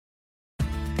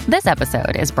This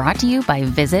episode is brought to you by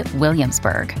Visit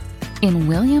Williamsburg. In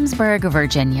Williamsburg,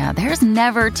 Virginia, there's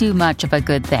never too much of a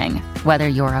good thing. Whether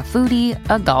you're a foodie,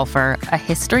 a golfer, a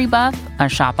history buff, a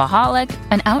shopaholic,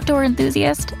 an outdoor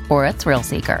enthusiast, or a thrill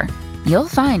seeker, you'll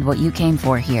find what you came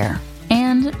for here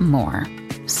and more.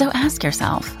 So ask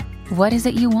yourself, what is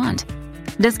it you want?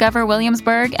 Discover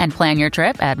Williamsburg and plan your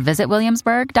trip at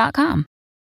visitwilliamsburg.com.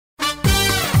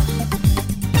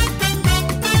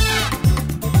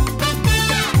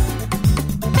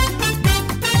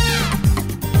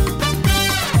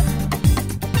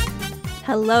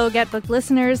 Hello, GetBooked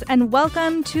listeners, and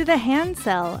welcome to The Hand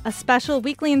Sell, a special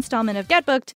weekly installment of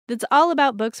GetBooked that's all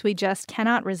about books we just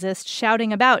cannot resist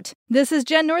shouting about. This is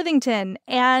Jen Northington,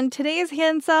 and today's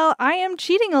Hand Sell, I am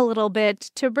cheating a little bit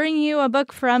to bring you a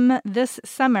book from this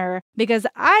summer because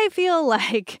I feel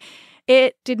like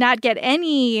it did not get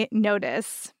any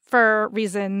notice for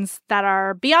reasons that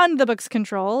are beyond the book's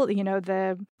control. You know,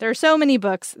 there are so many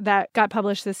books that got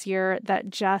published this year that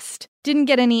just didn't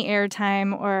get any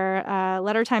airtime or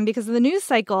letter time because of the news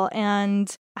cycle.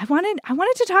 And I wanted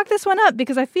to talk this one up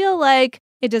because I feel like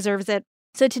it deserves it.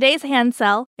 So today's hand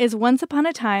sell is Once Upon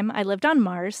a Time, I Lived on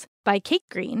Mars by Kate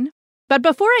Green. But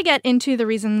before I get into the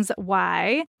reasons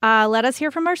why, let us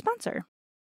hear from our sponsor.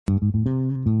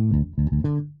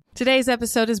 Today's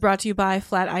episode is brought to you by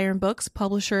Flatiron Books,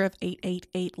 publisher of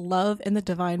 888 Love and the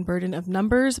Divine Burden of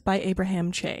Numbers by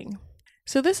Abraham Chang.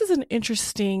 So this is an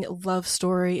interesting love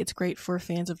story. It's great for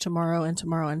fans of Tomorrow and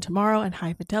Tomorrow and Tomorrow and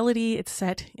High Fidelity. It's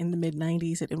set in the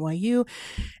mid-90s at NYU,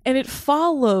 and it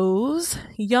follows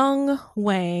young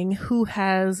Wang, who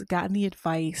has gotten the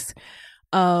advice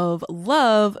of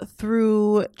love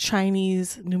through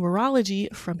Chinese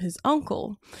numerology from his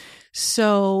uncle.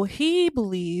 So he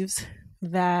believes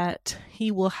that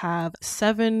he will have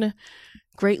 7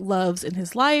 great loves in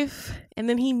his life. And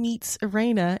then he meets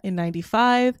Irena in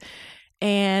 95.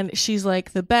 And she's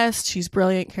like the best. She's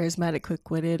brilliant, charismatic,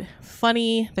 quick-witted,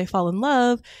 funny. They fall in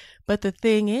love. But the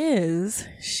thing is,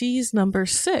 she's number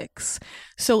 6.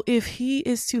 So if he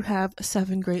is to have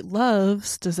 7 great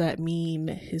loves, does that mean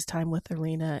his time with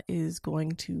Irena is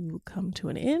going to come to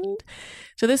an end?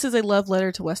 So this is a love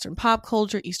letter to Western pop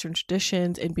culture, Eastern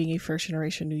traditions, and being a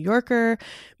first-generation New Yorker.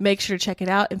 Make sure to check it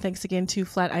out. And thanks again to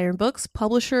Flatiron Books,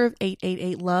 publisher of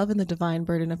 888 Love and the Divine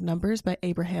Burden of Numbers by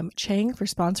Abraham Chang, for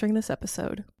sponsoring this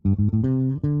episode.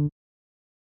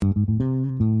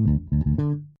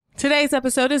 Today's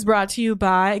episode is brought to you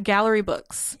by Gallery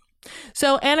Books.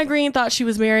 So Anna Green thought she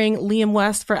was marrying Liam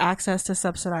West for access to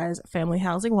subsidized family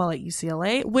housing while at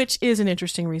UCLA, which is an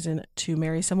interesting reason to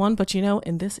marry someone, but you know,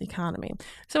 in this economy.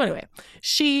 So anyway,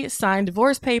 she signed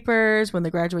divorce papers when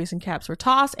the graduation caps were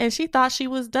tossed, and she thought she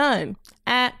was done.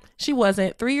 She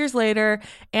wasn't. 3 years later,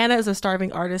 Anna is a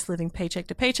starving artist living paycheck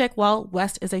to paycheck while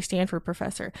West is a Stanford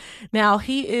professor. Now,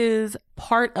 he is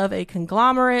part of a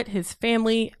conglomerate. His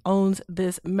family owns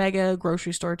this mega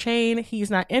grocery store chain. He's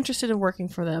not interested in working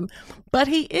for them, but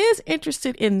he is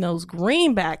interested in those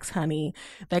greenbacks, honey,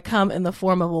 that come in the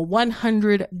form of a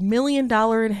 $100 million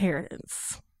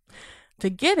inheritance. To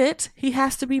get it, he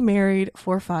has to be married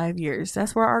for 5 years.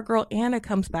 That's where our girl Anna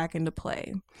comes back into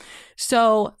play.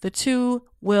 So the two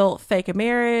will fake a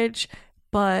marriage,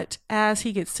 but as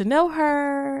he gets to know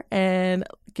her and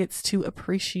gets to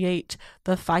appreciate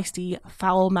the feisty,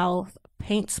 foul-mouthed,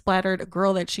 paint-splattered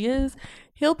girl that she is,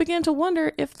 he'll begin to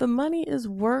wonder if the money is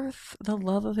worth the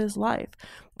love of his life.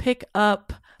 Pick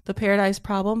up The Paradise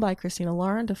Problem by Christina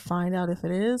Lauren to find out if it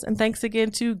is. And thanks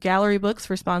again to Gallery Books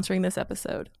for sponsoring this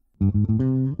episode.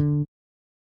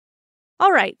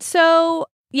 All right, so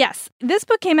yes, this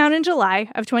book came out in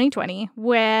July of 2020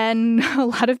 when a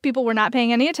lot of people were not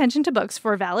paying any attention to books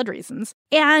for valid reasons.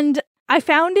 And I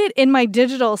found it in my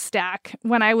digital stack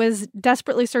when I was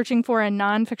desperately searching for a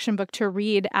nonfiction book to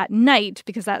read at night,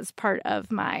 because that's part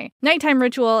of my nighttime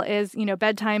ritual is, you know,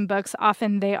 bedtime books.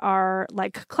 Often they are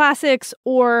like classics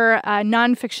or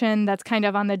nonfiction that's kind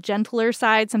of on the gentler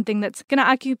side, something that's going to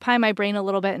occupy my brain a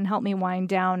little bit and help me wind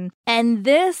down. And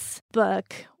this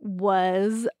book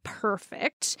was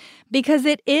perfect because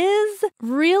it is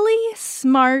really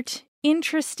smart,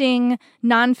 interesting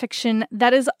nonfiction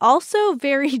that is also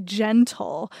very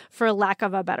gentle, for lack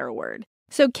of a better word.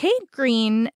 So Kate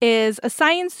Green is a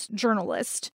science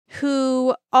journalist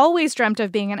who always dreamt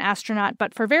of being an astronaut,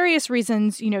 but for various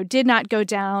reasons, did not go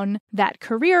down that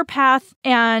career path.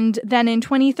 And then in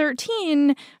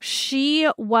 2013, she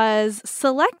was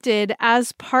selected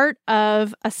as part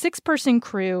of a 6-person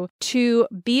crew to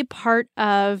be part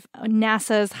of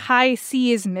NASA's High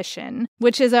Seas mission,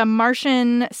 which is a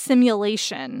Martian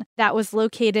simulation that was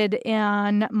located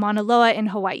in Mauna Loa in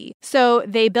Hawaii. So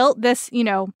they built this,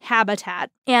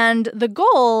 habitat. And the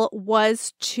goal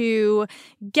was to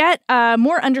get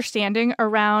more understanding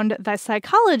around the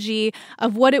psychology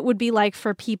of what it would be like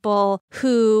for people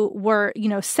who were,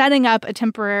 setting up a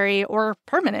temporary or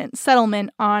permanent settlement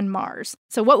on Mars.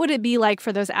 So what would it be like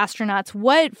for those astronauts?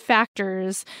 What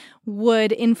factors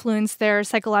would influence their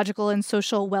psychological and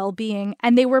social well-being?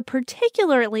 And they were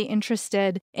particularly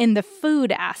interested in the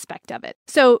food aspect of it.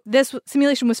 So this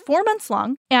simulation was 4 months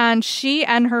long, and she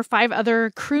and her 5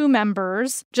 other crew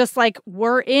members just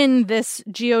were in this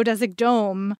geodesic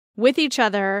dome with each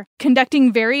other,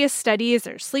 conducting various studies.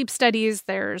 There's sleep studies,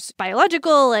 there's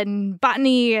biological and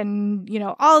botany and,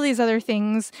 all these other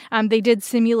things. They did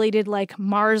simulated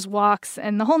Mars walks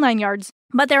and the whole 9 yards.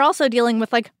 But they're also dealing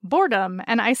with boredom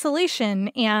and isolation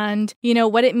and,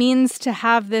 what it means to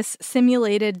have this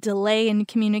simulated delay in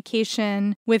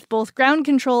communication with both ground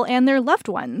control and their loved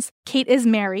ones. Kate is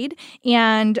married,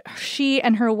 and she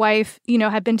and her wife,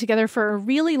 have been together for a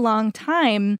really long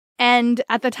time. And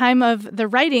at the time of the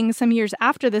writing, some years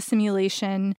after the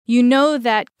simulation,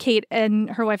 that Kate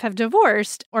and her wife have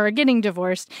divorced or are getting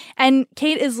divorced. And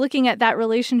Kate is looking at that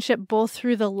relationship both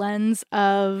through the lens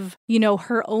of,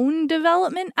 her own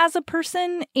development as a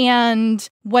person and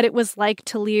what it was like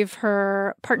to leave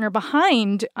her partner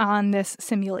behind on this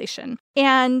simulation.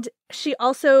 And she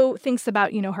also thinks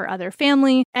about, her other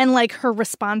family and her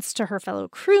response to her fellow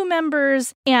crew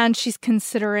members. And she's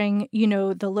considering,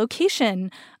 the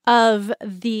location of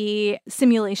the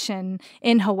simulation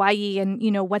in Hawaii and,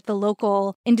 what the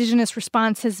local indigenous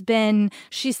response has been.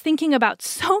 She's thinking about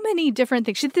so many different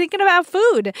things. She's thinking about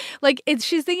food.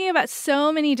 She's thinking about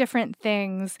so many different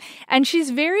things. And she's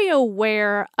very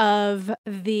aware of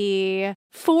the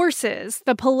forces,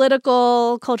 the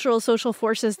political, cultural, social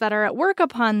forces that are at work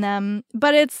upon them.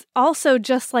 But it's also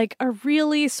just a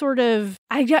really sort of,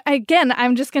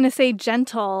 I'm just going to say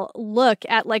gentle look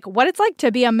at what it's like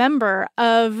to be a member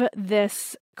of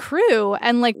this crew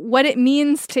and what it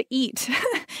means to eat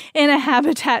in a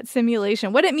habitat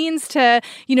simulation, what it means to,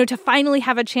 to finally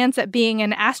have a chance at being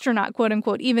an astronaut, quote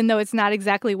unquote, even though it's not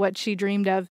exactly what she dreamed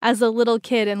of as a little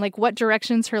kid and what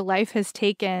directions her life has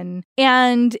taken.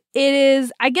 And it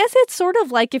is, I guess it's sort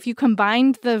of if you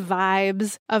combined the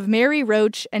vibes of Mary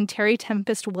Roach and Terry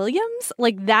Tempest Williams,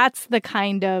 that's the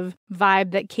kind of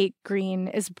vibe that Kate Green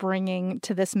is bringing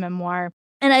to this memoir.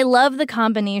 And I love the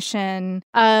combination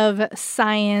of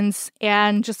science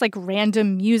and just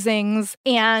random musings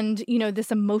and,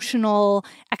 this emotional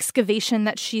excavation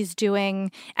that she's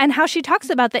doing and how she talks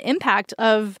about the impact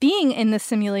of being in the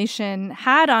simulation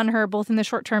had on her both in the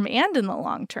short term and in the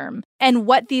long term and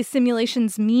what these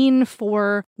simulations mean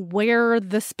for where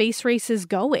the space race is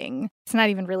going. It's not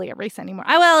even really a race anymore.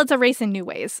 Well, it's a race in new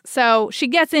ways. So she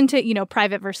gets into,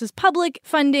 private versus public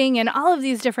funding and all of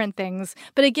these different things.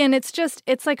 But again, it's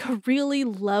a really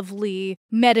lovely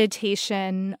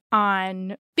meditation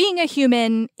on being a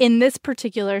human in this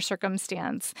particular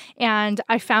circumstance. And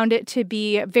I found it to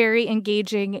be very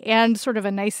engaging and sort of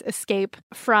a nice escape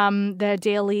from the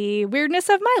daily weirdness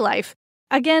of my life.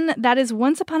 Again, that is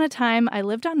Once Upon a Time I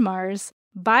Lived on Mars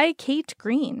by Kate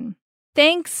Green.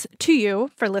 Thanks to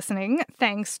you for listening.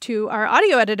 Thanks to our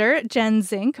audio editor, Jen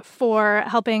Zink, for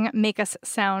helping make us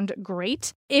sound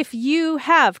great. If you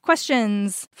have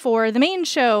questions for the main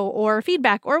show or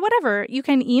feedback or whatever, you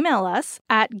can email us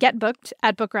at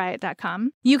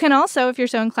getbooked@bookriot.com. You can also, if you're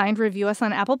so inclined, review us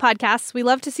on Apple Podcasts. We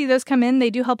love to see those come in. They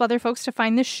do help other folks to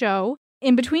find the show.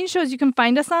 In between shows, you can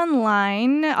find us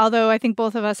online, although I think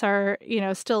both of us are,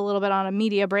 still a little bit on a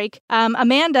media break.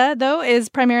 Amanda, though, is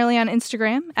primarily on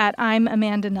Instagram at I'm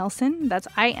Amanda Nelson. That's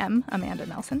I am Amanda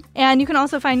Nelson. And you can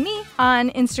also find me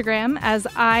on Instagram as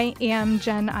I am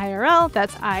Jen IRL.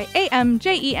 That's IAMJENNIRL.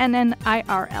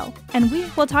 And we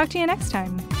will talk to you next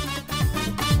time.